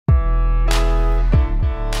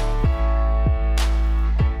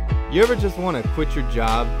You ever just want to quit your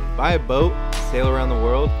job, buy a boat, sail around the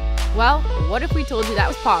world? Well, what if we told you that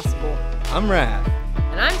was possible? I'm Raph.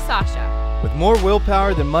 And I'm Sasha. With more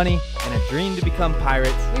willpower than money and a dream to become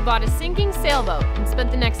pirates, We bought a sinking sailboat and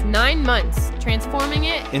spent the next 9 months transforming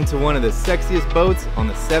it. Into one of the sexiest boats on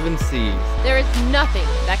the 7 seas. There is nothing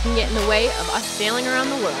that can get in the way of us sailing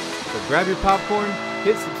around the world. So grab your popcorn,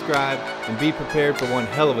 hit subscribe, and be prepared for one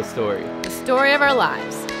hell of a story. The story of our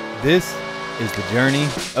lives. This is the journey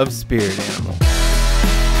of Spirit Animal.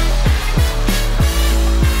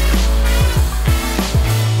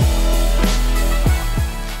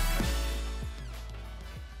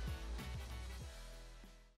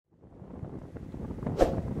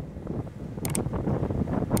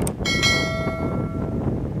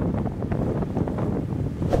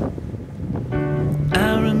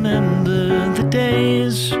 I remember the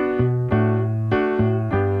days,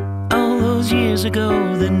 all those years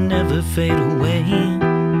ago that never fade away.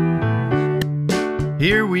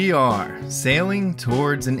 Here we are, sailing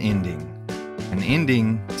towards an ending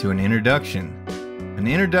to an introduction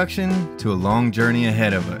to a long journey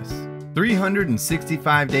ahead of us.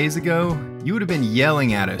 365 days ago, you would have been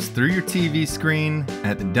yelling at us through your TV screen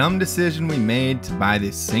at the dumb decision we made to buy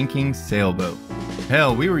this sinking sailboat.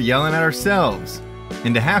 Hell, we were yelling at ourselves.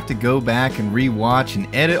 And to have to go back and re-watch and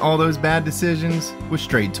edit all those bad decisions was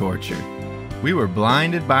straight torture. We were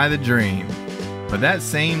blinded by the dream. But that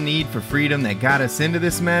same need for freedom that got us into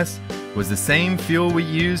this mess was the same fuel we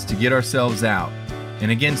used to get ourselves out.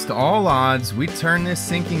 And against all odds, we turned this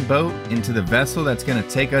sinking boat into the vessel that's going to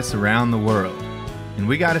take us around the world. And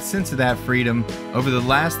we got a sense of that freedom over the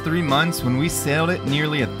last 3 months when we sailed it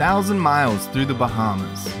nearly 1,000 miles through the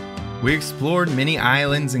Bahamas. We explored many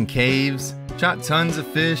islands and caves, shot tons of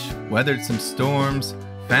fish, weathered some storms,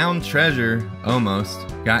 found treasure, almost,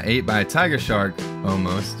 got ate by a tiger shark,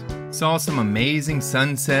 almost, saw some amazing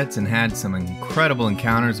sunsets and had some incredible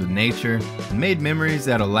encounters with nature, and made memories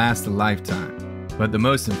that'll last a lifetime. But the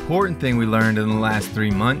most important thing we learned in the last 3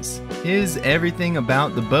 months is everything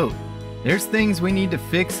about the boat. There's things we need to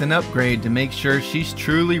fix and upgrade to make sure she's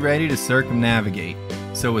truly ready to circumnavigate.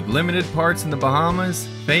 So with limited parts in the Bahamas,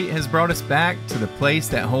 fate has brought us back to the place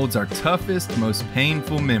that holds our toughest, most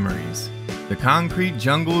painful memories. The concrete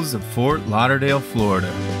jungles of Fort Lauderdale, Florida.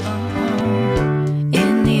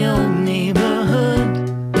 In the old neighborhood,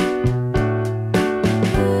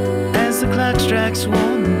 as the clock strikes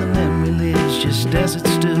 1, the memory lives just as it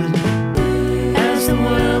stood. As the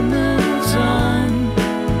world moves on,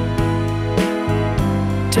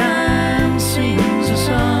 time sings a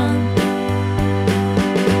song.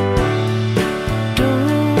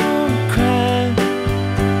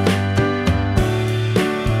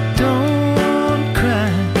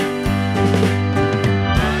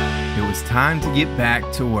 Time to get back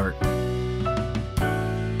to work.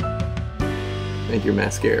 Make your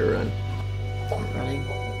mascara run. I'm running.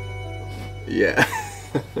 Yeah.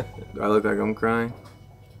 Do I look like I'm crying?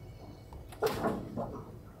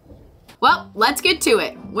 Well, let's get to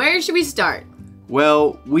it. Where should we start?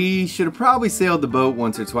 Well, we should have probably sailed the boat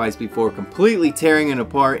once or twice before completely tearing it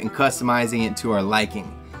apart and customizing it to our liking.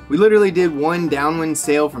 We literally did one downwind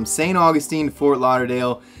sail from St. Augustine to Fort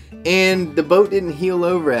Lauderdale, and the boat didn't heel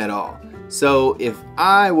over at all. So if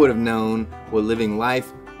I would have known what living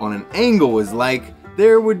life on an angle was like,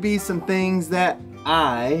 there would be some things that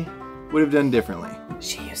I would have done differently.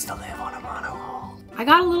 She used to live on a monohull. I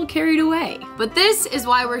got a little carried away. But this is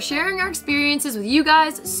why we're sharing our experiences with you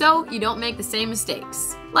guys so you don't make the same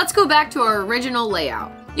mistakes. Let's go back to our original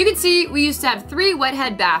layout. You can see we used to have 3 wet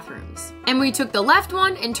head bathrooms. And we took the left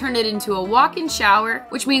one and turned it into a walk-in shower,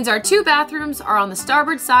 which means our 2 bathrooms are on the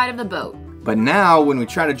starboard side of the boat. But now, when we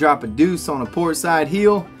try to drop a deuce on a port side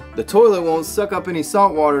heel, the toilet won't suck up any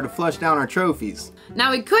salt water to flush down our trophies. Now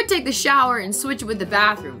we could take the shower and switch it with the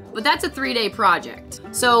bathroom, but that's a 3-day project.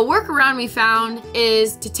 So a workaround we found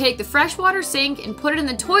is to take the freshwater sink and put it in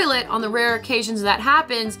the toilet on the rare occasions that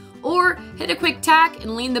happens, or hit a quick tack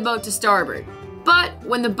and lean the boat to starboard. But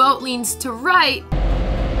when the boat leans to right,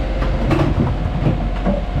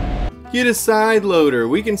 get a side loader.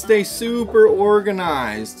 We can stay super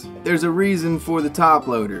organized. There's a reason for the top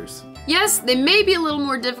loaders. yes, they may be a little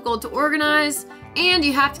more difficult to organize, and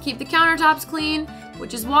you have to keep the countertops clean,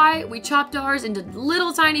 which is why we chopped ours into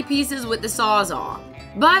little tiny pieces with the Sawzall.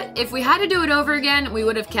 But if we had to do it over again, we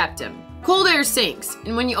would have kept them. Cold air sinks,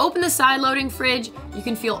 and when you open the side loading fridge, you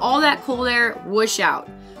can feel all that cold air whoosh out.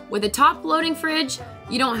 With a top loading fridge,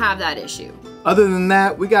 you don't have that issue. Other than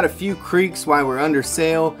that, we got a few creaks while we're under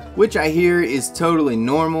sail, which I hear is totally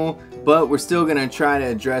normal, but we're still gonna try to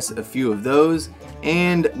address a few of those,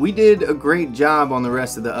 and we did a great job on the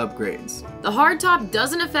rest of the upgrades. The hardtop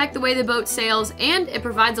doesn't affect the way the boat sails, and it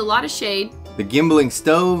provides a lot of shade. The gimbaling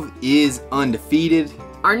stove is undefeated.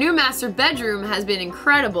 Our new master bedroom has been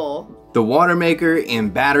incredible. The water maker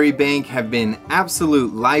and battery bank have been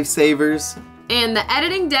absolute lifesavers. And the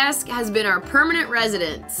editing desk has been our permanent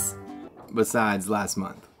residence. Besides last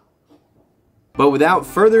month. But without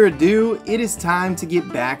further ado, it is time to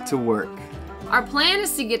get back to work. Our plan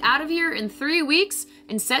is to get out of here in 3 weeks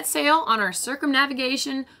and set sail on our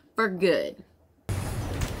circumnavigation for good.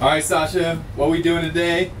 All right, Sasha, what are we doing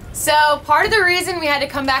today? So part of the reason we had to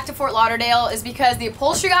come back to Fort Lauderdale is because the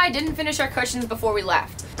upholstery guy didn't finish our cushions before we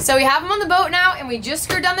left. So we have them on the boat now, and we just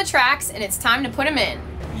screwed down the tracks, and it's time to put them in.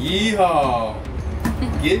 Yeehaw!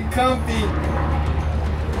 Get comfy.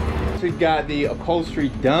 We've got the upholstery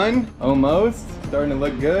done, almost. Starting to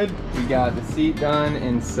look good. We got the seat done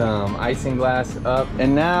and some isinglass up.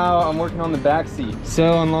 And now I'm working on the back seat.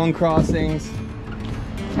 So on long crossings,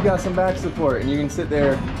 you got some back support and you can sit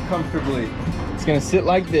there comfortably. It's gonna sit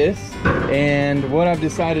like this. And what I've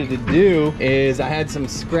decided to do is I had some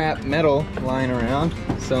scrap metal lying around,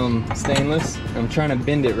 some stainless. I'm trying to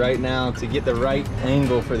bend it right now to get the right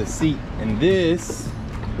angle for the seat. And this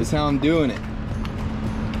is how I'm doing it.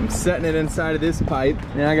 I'm setting it inside of this pipe,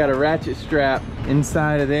 and I got a ratchet strap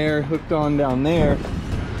inside of there, hooked on down there.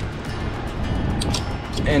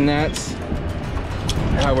 And that's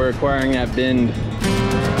how we're acquiring that bend.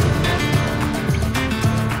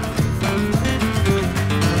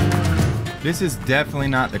 This is definitely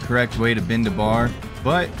not the correct way to bend a bar,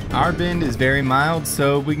 but our bend is very mild,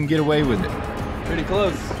 so we can get away with it. Pretty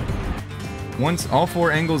close. Once all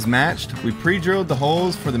 4 angles matched, we pre-drilled the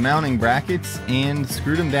holes for the mounting brackets and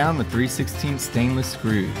screwed them down with 3/16 stainless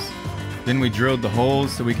screws. Then we drilled the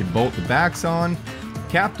holes so we could bolt the backs on,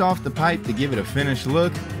 capped off the pipe to give it a finished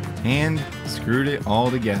look, and screwed it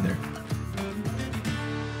all together.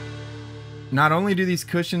 Not only do these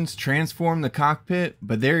cushions transform the cockpit,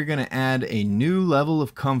 but they're going to add a new level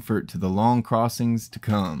of comfort to the long crossings to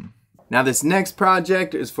come. Now this next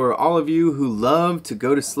project is for all of you who love to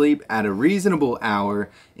go to sleep at a reasonable hour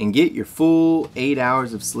and get your full 8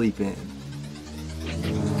 hours of sleep in.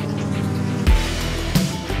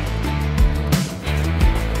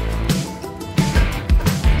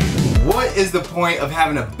 What is the point of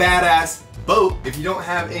having a badass boat if you don't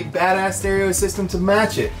have a badass stereo system to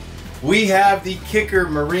match it? We have the Kicker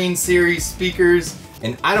Marine Series speakers,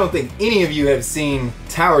 and I don't think any of you have seen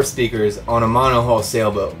tower speakers on a monohull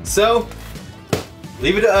sailboat. So,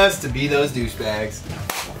 leave it to us to be those douchebags.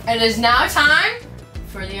 It is now time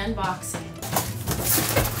for the unboxing.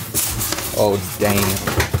 Oh, dang.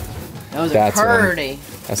 Those That's are pretty.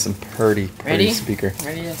 That's some pretty Ready? speaker.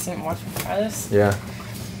 Ready to see, watch me try this? Yeah.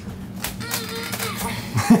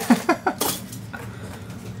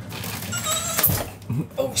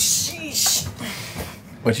 Oh, sheesh.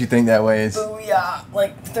 What you think that weighs? Oh, yeah,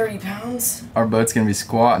 like 30 pounds. Our boat's gonna be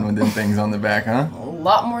squatting with them things on the back, huh? A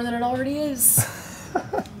lot more than it already is.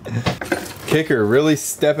 Kicker really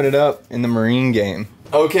stepping it up in the marine game.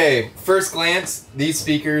 Okay, first glance, these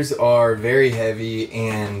speakers are very heavy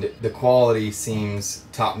and the quality seems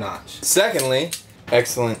top notch. Secondly,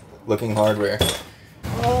 excellent looking hardware.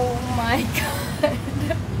 Oh my god.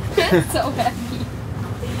 It's so heavy.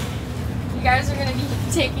 You guys are gonna be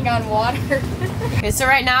taking on water. Okay, so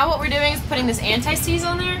right now what we're doing is putting this anti-seize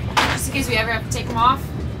on there, just in case we ever have to take them off.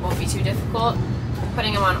 Won't be too difficult.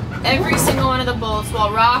 Putting them on every single one of the bolts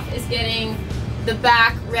while Ralph is getting the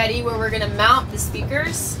back ready where we're gonna mount the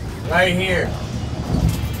speakers. Right here.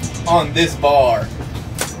 On this bar.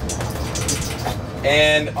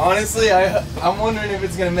 And honestly, I'm wondering if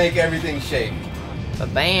it's gonna make everything shake.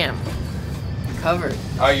 But bam, covered.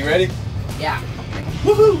 Are you ready? Yeah.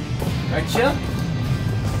 Woohoo! Right, chill?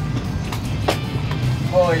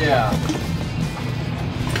 Oh yeah.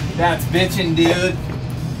 That's bitchin', dude.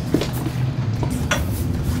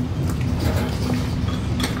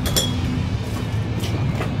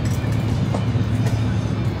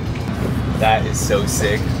 That is so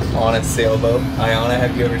sick. On a sailboat. Ayana,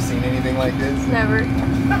 have you ever seen anything like this? Never.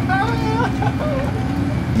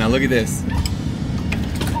 Now look at this.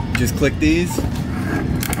 Just click these.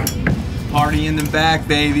 Party in the back,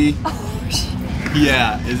 baby. Oh, shit.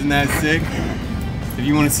 Yeah, isn't that sick? If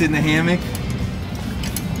you want to sit in the hammock,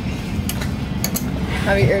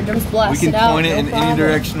 Have your eardrums blasted we can out, point it no in problem. any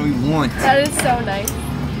direction we want. That is so nice.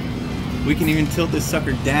 We can even tilt this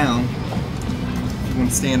sucker down. If you want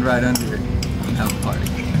to stand right under it and have a party.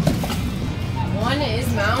 One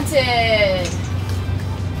is mounted.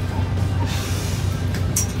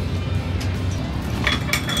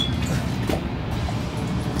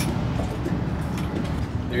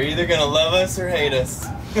 They're either gonna love us or hate us.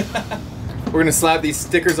 We're gonna slap these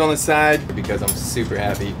stickers on the side because I'm super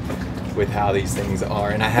happy with how these things are,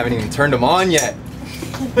 and I haven't even turned them on yet.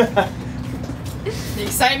 The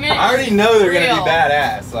excitement. I already know they're real. gonna be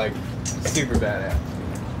badass, like super badass.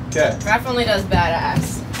 Okay. Definitely does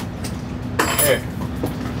badass. Here.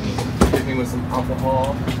 Hit me with some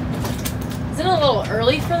alcohol. Isn't it a little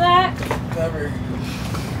early for that? Cover.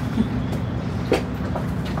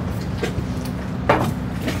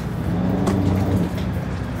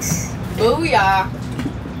 Booyah.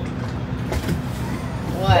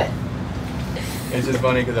 What? It's just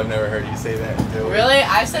funny because I've never heard you say that until. Really?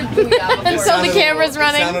 I've said booyah before. It So sounded the camera's It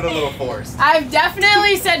running. sounded a little forced. I've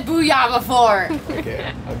definitely said booyah before.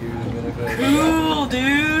 Okay, I'll give you the benefit of the Cool,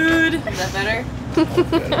 dude. Is that better?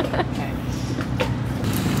 doubt. Okay.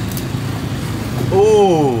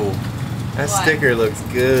 Ooh, that What? sticker looks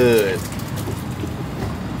good.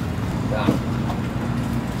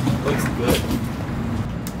 Looks good.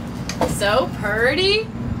 So pretty.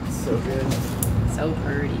 So good. So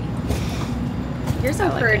pretty. You're so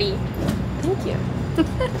pretty. Thank you.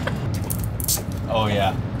 Oh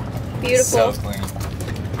yeah. Beautiful. So clean.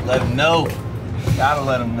 Let them know. Gotta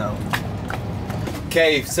let them know.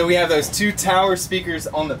 Okay, so we have those 2 tower speakers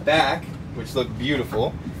on the back, which look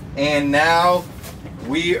beautiful. And now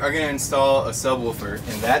we are gonna install a subwoofer,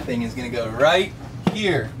 and that thing is gonna go right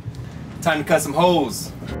here. Time to cut some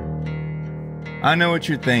holes. I know what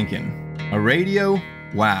you're thinking. A radio?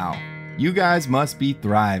 Wow. You guys must be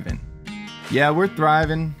thriving. Yeah, we're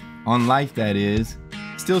thriving. On life, that is.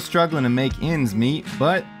 Still struggling to make ends meet,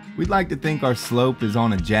 but we'd like to think our slope is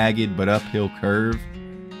on a jagged but uphill curve.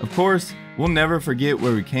 Of course, we'll never forget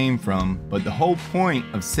where we came from, but the whole point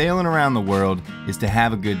of sailing around the world is to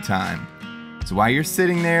have a good time. So while you're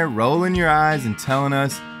sitting there rolling your eyes and telling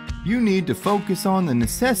us you need to focus on the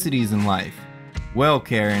necessities in life, well,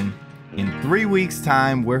 Karen, in 3 weeks'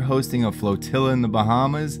 time, we're hosting a flotilla in the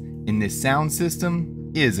Bahamas, and this sound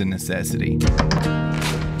system is a necessity.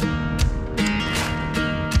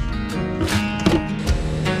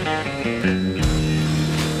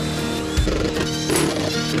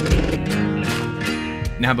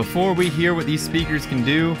 Now, before we hear what these speakers can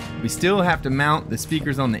do, we still have to mount the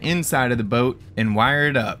speakers on the inside of the boat and wire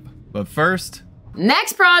it up. But first,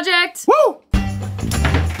 Next project. woo!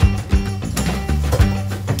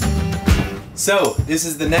 So, this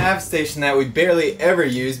is the nav station that we barely ever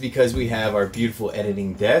use because we have our beautiful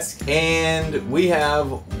editing desk, and we have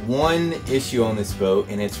one issue on this boat,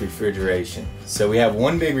 and it's refrigeration. So we have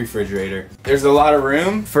one big refrigerator. There's a lot of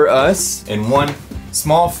room for us and one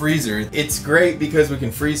small freezer. It's great because we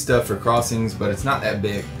can freeze stuff for crossings, but it's not that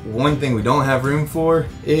big. One thing we don't have room for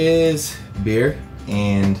is beer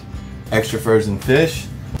and extra frozen fish.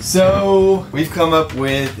 So we've come up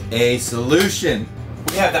with a solution.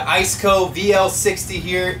 We have the Iceco VL60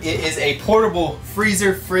 here. It is a portable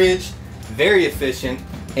freezer fridge, very efficient,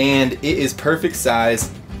 and it is perfect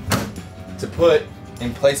size to put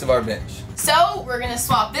in place of our bench. So we're gonna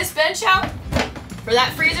swap this bench out for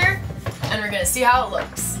that freezer, and we're gonna see how it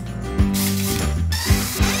looks.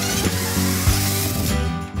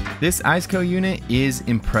 This Iceco unit is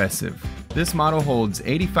impressive. This model holds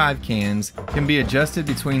 85 cans, can be adjusted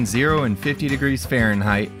between 0 and 50 degrees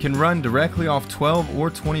Fahrenheit, can run directly off 12 or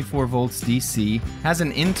 24 volts DC, has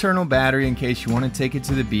an internal battery in case you want to take it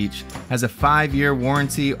to the beach, has a 5-year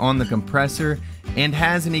warranty on the compressor, and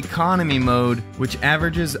has an economy mode which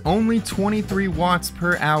averages only 23 watts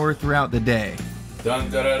per hour throughout the day. Dun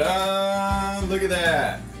da da da! Look at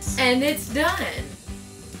that! And it's done.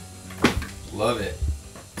 Love it.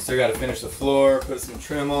 Still got to finish the floor, put some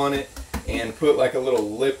trim on it, and put like a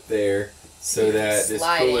little lip there so that this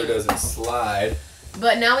cooler doesn't slide.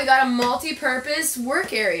 But now we got a multi-purpose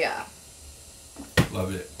work area.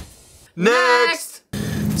 Love it. Next!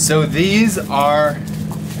 So these are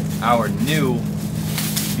our new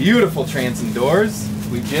beautiful transom doors.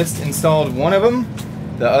 We just installed one of them.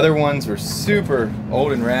 The other ones were super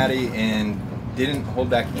old and ratty and didn't hold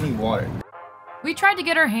back any water. We tried to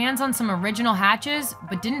get our hands on some original hatches,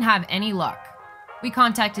 but didn't have any luck. We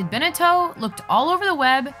contacted Beneteau, looked all over the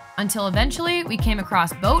web, until eventually we came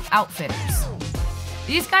across Boat Outfitters.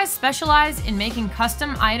 These guys specialize in making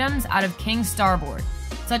custom items out of King Starboard,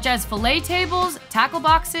 such as fillet tables, tackle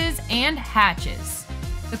boxes, and hatches.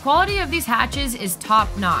 The quality of these hatches is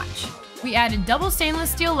top-notch. We added double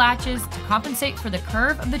stainless steel latches to compensate for the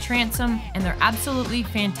curve of the transom, and they're absolutely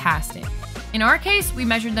fantastic. In our case, we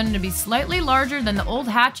measured them to be slightly larger than the old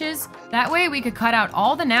hatches. That way we could cut out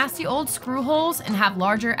all the nasty old screw holes and have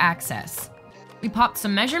larger access. We popped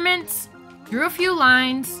some measurements, drew a few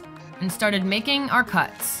lines, and started making our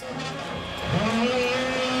cuts.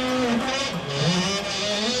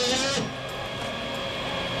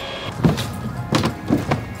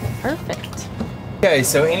 Okay,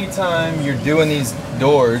 so anytime you're doing these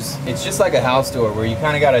doors, it's just like a house door where you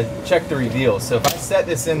kind of got to check the reveal. So if I set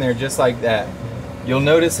this in there just like that, you'll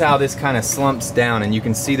notice how this kind of slumps down, and you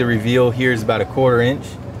can see the reveal here is about a 1/4 inch.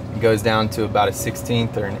 It goes down to about a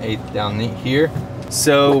 1/16 or an 1/8 down here.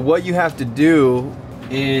 So what you have to do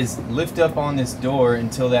is lift up on this door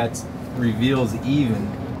until that reveal's even.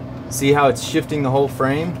 See how it's shifting the whole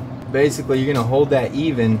frame? Basically, you're gonna hold that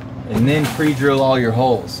even and then pre-drill all your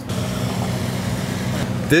holes.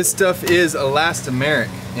 This stuff is elastomeric,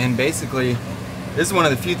 and basically this is one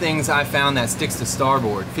of the few things I found that sticks to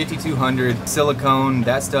starboard. 5200 silicone,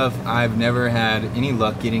 that stuff, I've never had any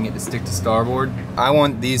luck getting it to stick to starboard. I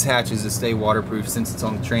want these hatches to stay waterproof since it's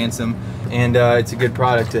on the transom, and it's a good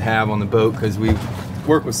product to have on the boat because we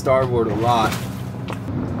work with starboard a lot.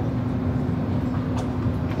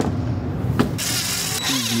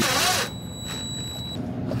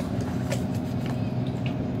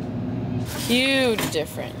 Huge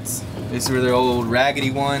difference. These were the old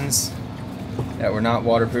raggedy ones that were not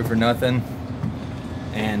waterproof or nothing.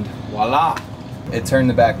 And voila! It turned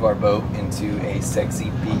the back of our boat into a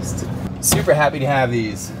sexy beast. Super happy to have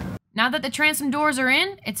these. Now that the transom doors are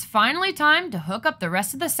in, it's finally time to hook up the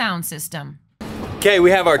rest of the sound system. Okay,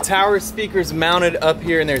 we have our tower speakers mounted up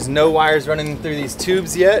here, and there's no wires running through these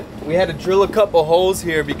tubes yet. We had to drill a couple holes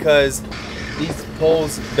here because these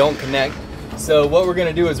poles don't connect. So what we're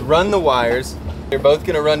gonna do is run the wires. They're both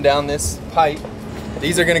gonna run down this pipe.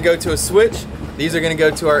 These are gonna go to a switch. These are gonna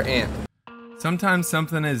go to our amp. Sometimes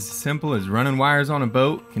something as simple as running wires on a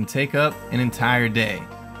boat can take up an entire day.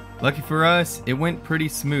 Lucky for us, it went pretty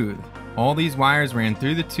smooth. All these wires ran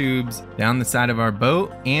through the tubes, down the side of our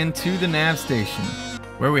boat, and to the nav station,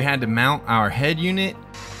 where we had to mount our head unit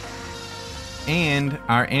and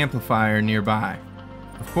our amplifier nearby.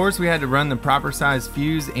 Of course, we had to run the proper size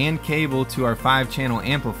fuse and cable to our 5-channel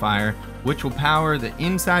amplifier, which will power the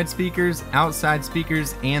inside speakers, outside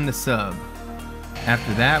speakers, and the sub.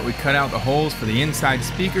 After that, we cut out the holes for the inside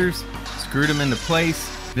speakers, screwed them into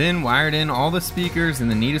place, then wired in all the speakers in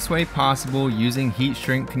the neatest way possible using heat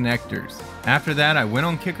shrink connectors. After that, I went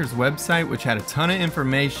on Kicker's website, which had a ton of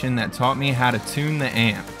information that taught me how to tune the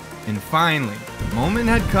amp. And finally, the moment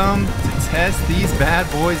had come to test these bad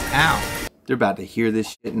boys out. They're about to hear this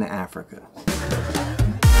shit in Africa.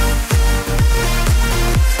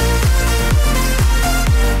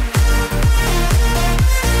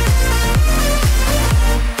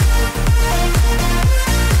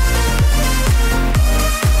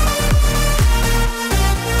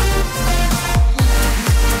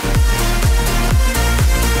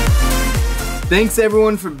 Thanks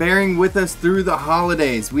everyone for bearing with us through the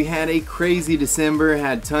holidays. We had a crazy December,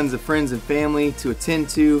 had tons of friends and family to attend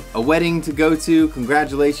to, a wedding to go to.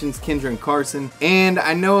 Congratulations, Kendra and Carson. And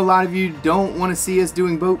I know a lot of you don't want to see us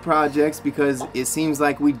doing boat projects because it seems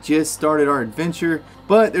like we just started our adventure,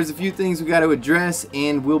 but there's a few things we got to address,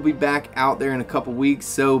 and we'll be back out there in a couple weeks,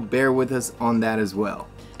 so bear with us on that as well.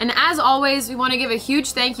 And as always, we want to give a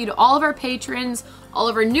huge thank you to all of our patrons, all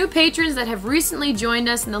of our new patrons that have recently joined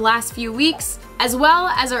us in the last few weeks, as well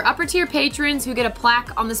as our upper tier patrons who get a plaque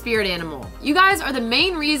on the spirit animal. You guys are the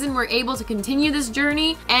main reason we're able to continue this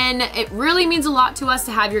journey, and it really means a lot to us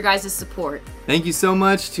to have your guys' support. Thank you so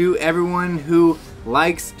much to everyone who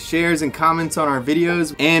likes, shares, and comments on our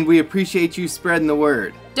videos, and we appreciate you spreading the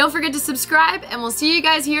word. Don't forget to subscribe, and we'll see you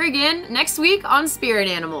guys here again next week on Spirit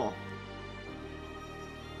Animal.